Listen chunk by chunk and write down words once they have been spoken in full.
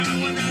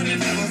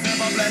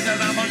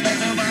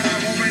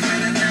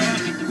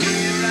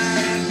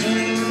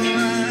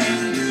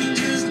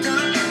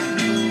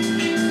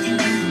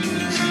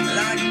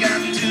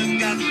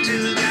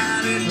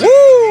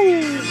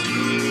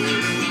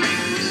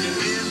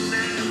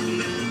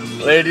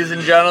Ladies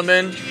and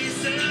gentlemen,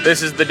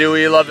 this is the Do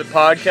We Love It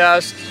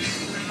podcast,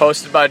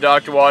 hosted by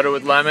Dr. Water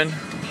with Lemon.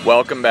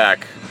 Welcome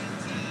back.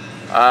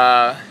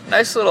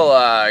 Nice little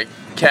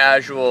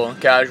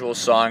casual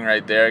song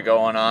right there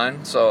going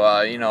on. So,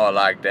 I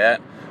like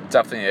that.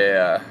 Definitely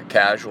a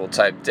casual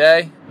type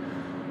day.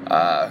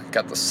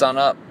 Got the sun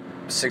up,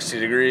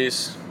 60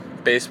 degrees.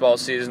 Baseball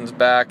season's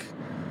back.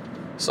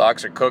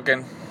 Sox are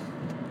cooking.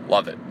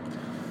 Love it.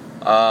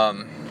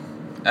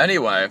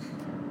 Anyway,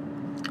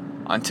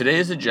 on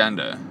today's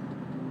agenda,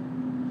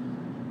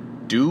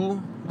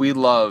 do we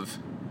love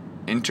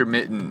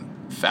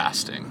intermittent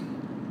fasting?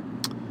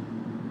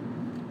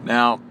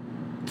 Now,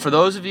 for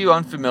those of you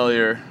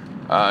unfamiliar,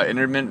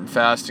 intermittent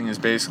fasting is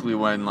basically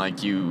when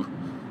you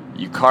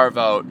carve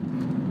out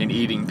an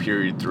eating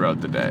period throughout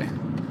the day.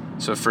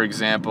 So, for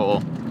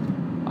example,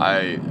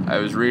 I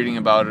was reading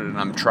about it and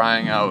I'm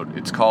trying out,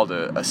 it's called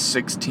a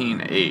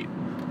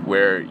 16-8,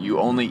 where you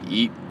only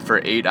eat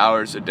for 8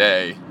 hours a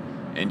day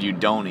and you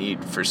don't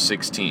eat for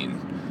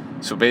 16.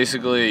 So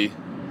basically,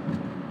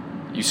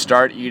 you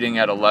start eating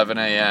at 11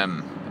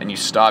 a.m. and you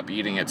stop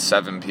eating at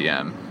 7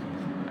 p.m.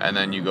 and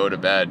then you go to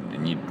bed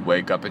and you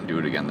wake up and do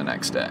it again the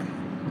next day.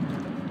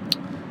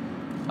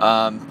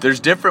 There's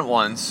different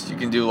ones. You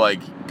can do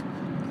like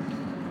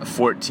a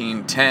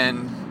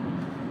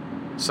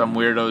 14-10. Some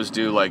weirdos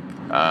do like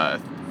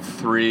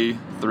 3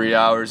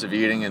 hours of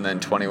eating and then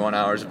 21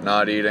 hours of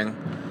not eating.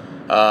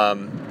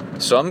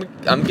 So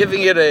I'm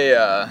giving it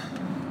a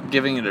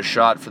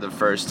shot for the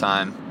first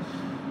time.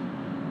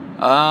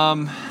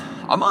 I'm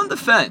on the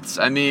fence.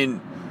 I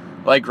mean,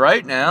 like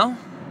right now,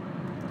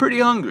 pretty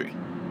hungry.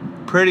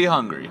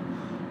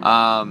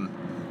 I'm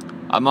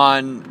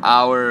on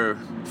hour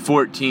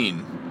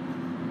 14,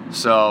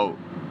 so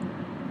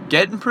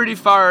getting pretty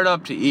fired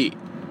up to eat.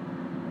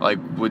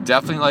 Would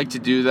definitely like to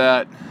do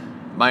that.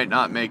 Might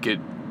not make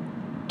it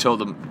till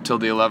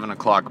the 11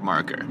 o'clock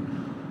marker.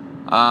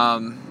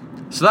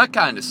 So that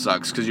kind of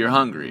sucks because you're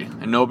hungry,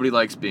 and nobody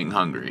likes being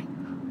hungry.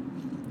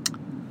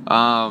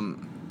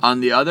 On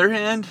the other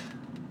hand,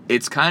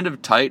 it's kind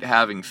of tight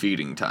having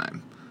feeding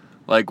time.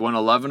 Like when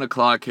 11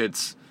 o'clock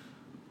hits,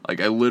 I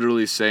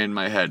literally say in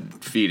my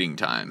head, feeding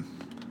time.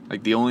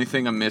 The only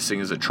thing I'm missing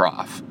is a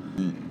trough.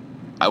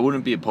 I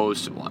wouldn't be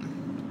opposed to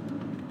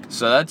one.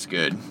 So that's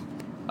good.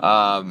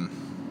 A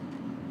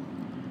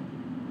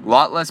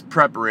lot less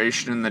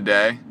preparation in the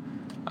day.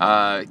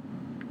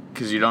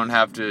 Because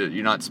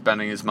you're not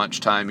spending as much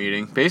time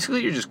eating.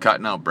 Basically, you're just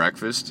cutting out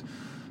breakfast.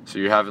 So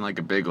you're having a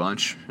big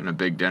lunch and a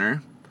big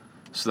dinner.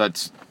 So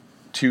that's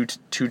two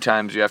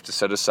times you have to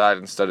set aside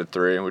instead of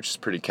 3, which is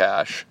pretty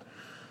cash.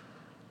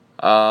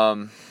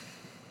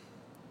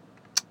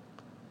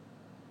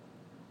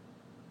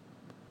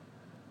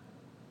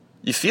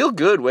 You feel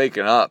good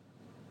waking up,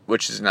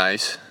 which is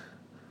nice.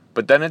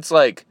 But then it's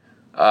the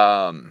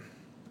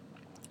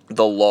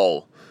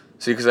lull.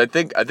 See, because I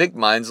think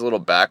mine's a little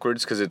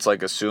backwards because it's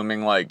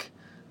assuming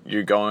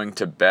you're going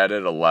to bed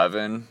at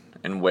 11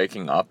 and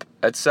waking up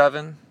at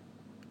 7.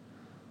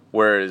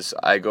 Whereas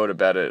I go to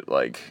bed at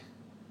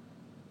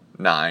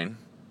 9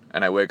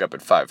 and I wake up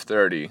at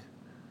 5:30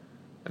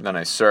 and then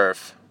I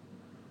surf.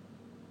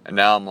 And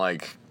now I'm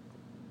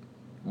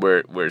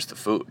where's the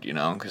food,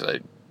 because I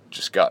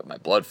just got my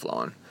blood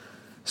flowing.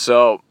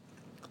 So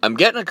I'm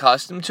getting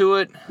accustomed to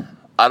it.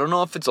 I don't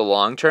know if it's a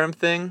long-term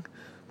thing,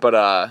 but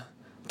it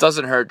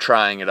doesn't hurt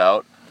trying it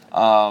out.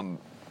 And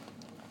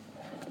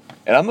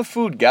I'm a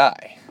food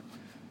guy.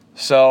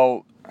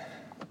 So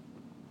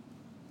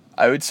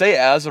I would say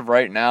as of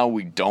right now,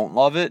 we don't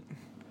love it.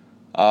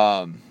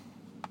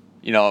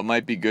 It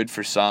might be good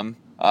for some.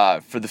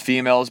 For the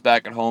females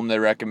back at home, they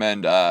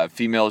recommend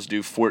females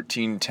do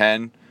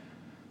 14-10,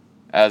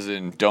 as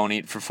in don't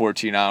eat for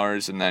 14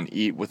 hours and then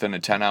eat within a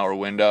 10-hour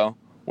window.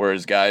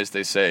 Whereas guys,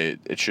 they say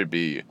it should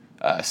be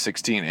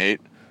 16-8.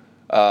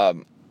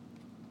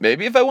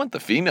 Maybe if I went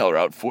the female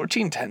route,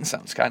 14-10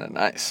 sounds kind of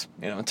nice.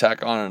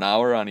 Tack on an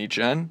hour on each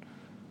end.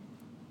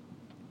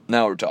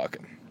 Now we're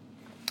talking.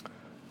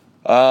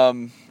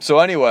 So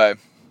anyway,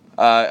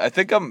 I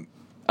think I'm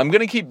going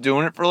to keep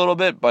doing it for a little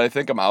bit, but I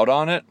think I'm out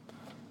on it.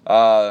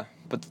 But,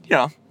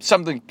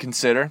 something to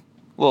consider.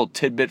 A little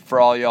tidbit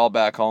for all y'all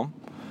back home.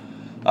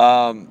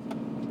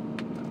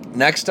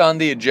 Next on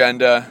the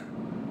agenda,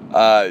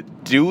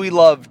 do we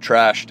love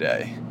trash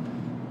day?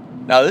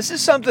 Now, this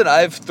is something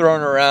I've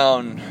thrown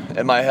around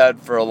in my head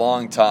for a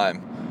long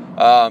time.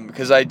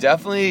 Because I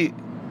definitely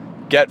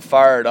get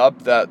fired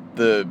up that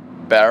the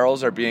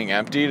barrels are being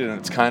emptied, and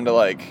it's kind of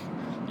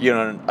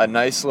a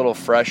nice little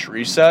fresh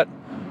reset.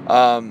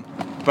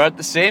 But at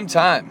the same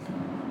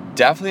time,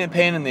 definitely a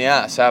pain in the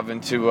ass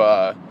having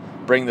to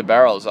bring the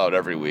barrels out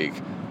every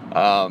week.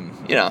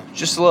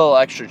 Just a little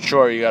extra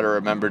chore you got to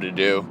remember to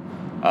do.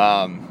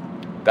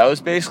 That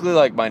was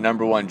basically my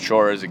number one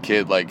chore as a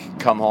kid.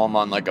 Come home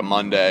on a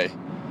Monday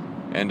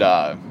and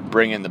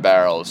bring in the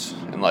barrels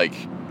and like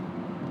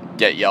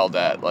get yelled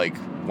at like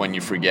when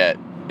you forget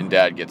and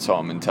Dad gets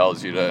home and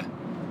tells you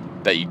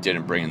that you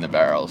didn't bring in the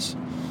barrels.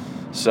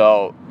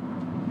 So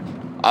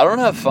I don't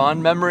have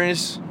fond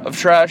memories of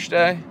trash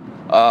day.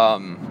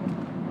 But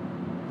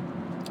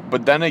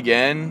then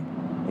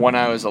again, when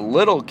I was a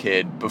little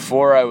kid,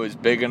 before I was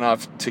big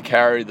enough to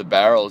carry the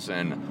barrels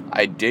in,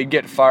 I did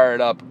get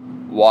fired up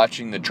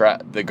watching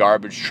the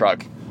garbage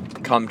truck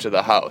come to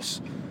the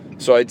house.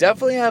 So I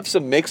definitely have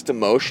some mixed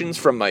emotions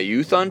from my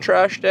youth on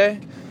trash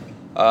day.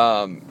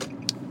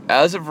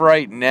 As of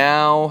right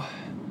now,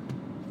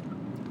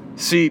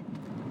 see,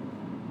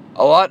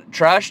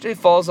 trash day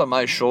falls on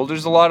my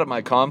shoulders a lot at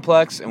my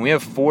complex, and we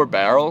have 4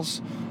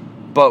 barrels,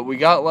 but we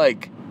got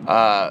like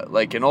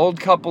an old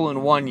couple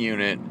in one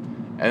unit,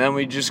 and then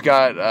we just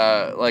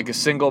got like a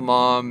single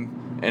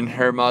mom and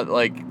her mother.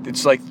 Like,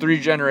 it's like 3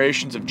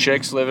 generations of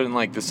chicks living in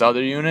like this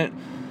other unit.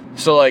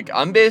 So like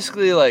I'm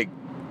basically like,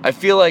 I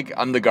feel like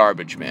I'm the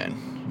garbage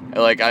man.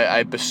 Like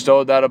I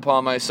bestowed that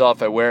upon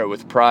myself. I wear it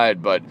with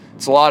pride, but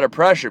it's a lot of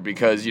pressure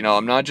because, you know,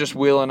 I'm not just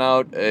wheeling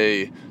out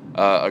a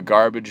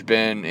garbage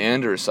bin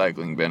and a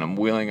recycling bin. I'm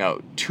wheeling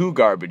out 2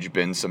 garbage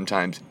bins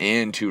sometimes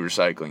and 2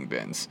 recycling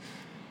bins.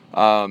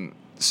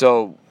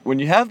 So when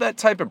you have that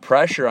type of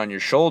pressure on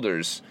your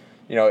shoulders,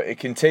 you know, it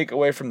can take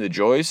away from the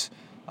joys,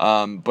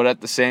 but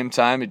at the same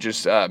time, it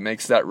just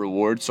makes that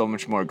reward so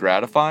much more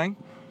gratifying.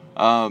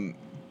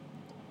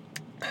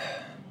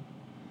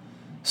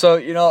 So,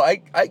 you know,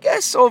 I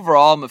guess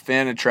overall I'm a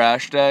fan of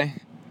trash day.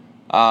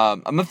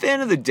 I'm a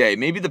fan of the day.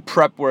 Maybe the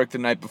prep work the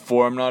night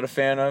before I'm not a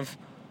fan of.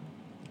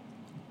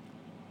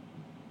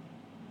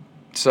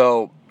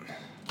 So,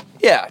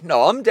 yeah,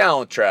 no, I'm down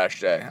with trash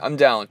day.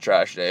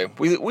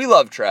 We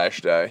love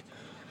trash day.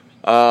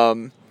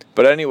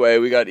 But anyway,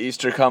 we got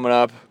Easter coming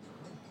up.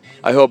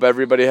 I hope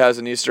everybody has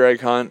an Easter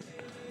egg hunt.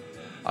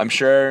 I'm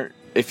sure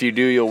if you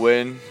do, you'll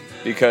win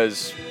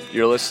because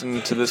you're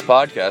listening to this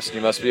podcast and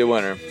you must be a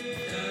winner.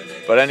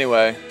 But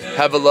anyway,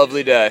 have a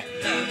lovely day.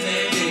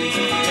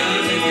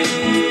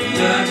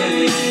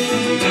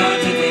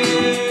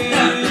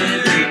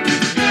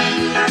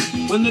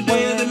 When the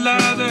day that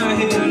lies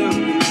ahead of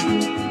me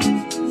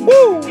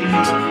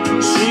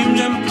seems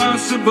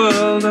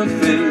impossible to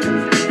think,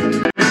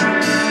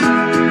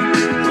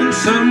 when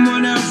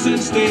someone else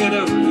instead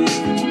of me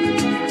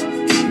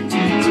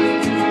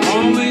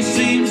always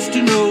seems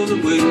to know the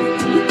way,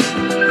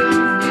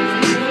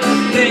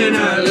 then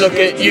I look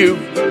at you.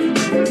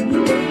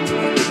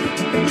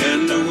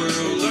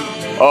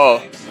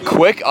 Oh,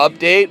 quick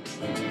update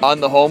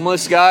on the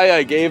homeless guy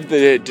I gave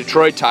the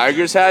Detroit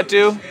Tigers hat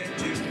to.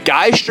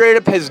 Guy straight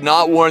up has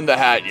not worn the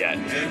hat yet.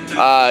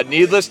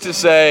 Needless to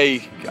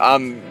say,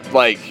 I'm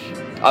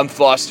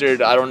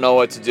flustered. I don't know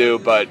what to do,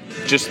 but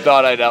just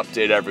thought I'd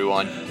update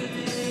everyone.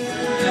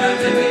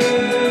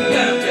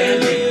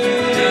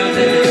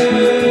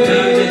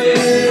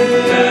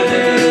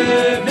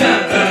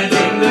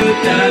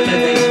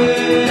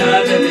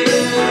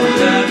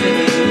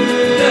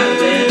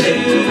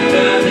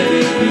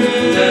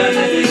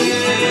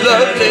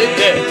 Lovely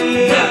day.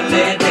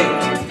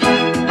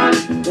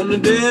 When the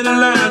dead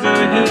lies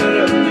ahead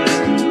of me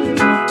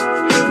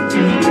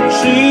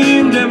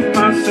seemed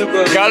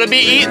impossible. Gotta be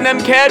eating them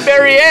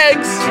Cadbury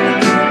eggs.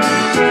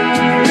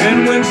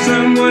 And when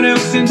someone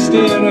else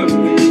instead of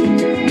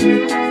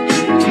me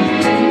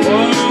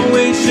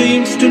always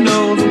seems to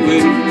know the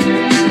way,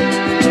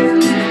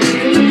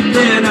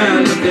 then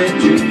I look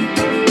at you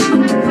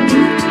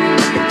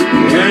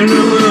and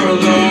the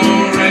world's all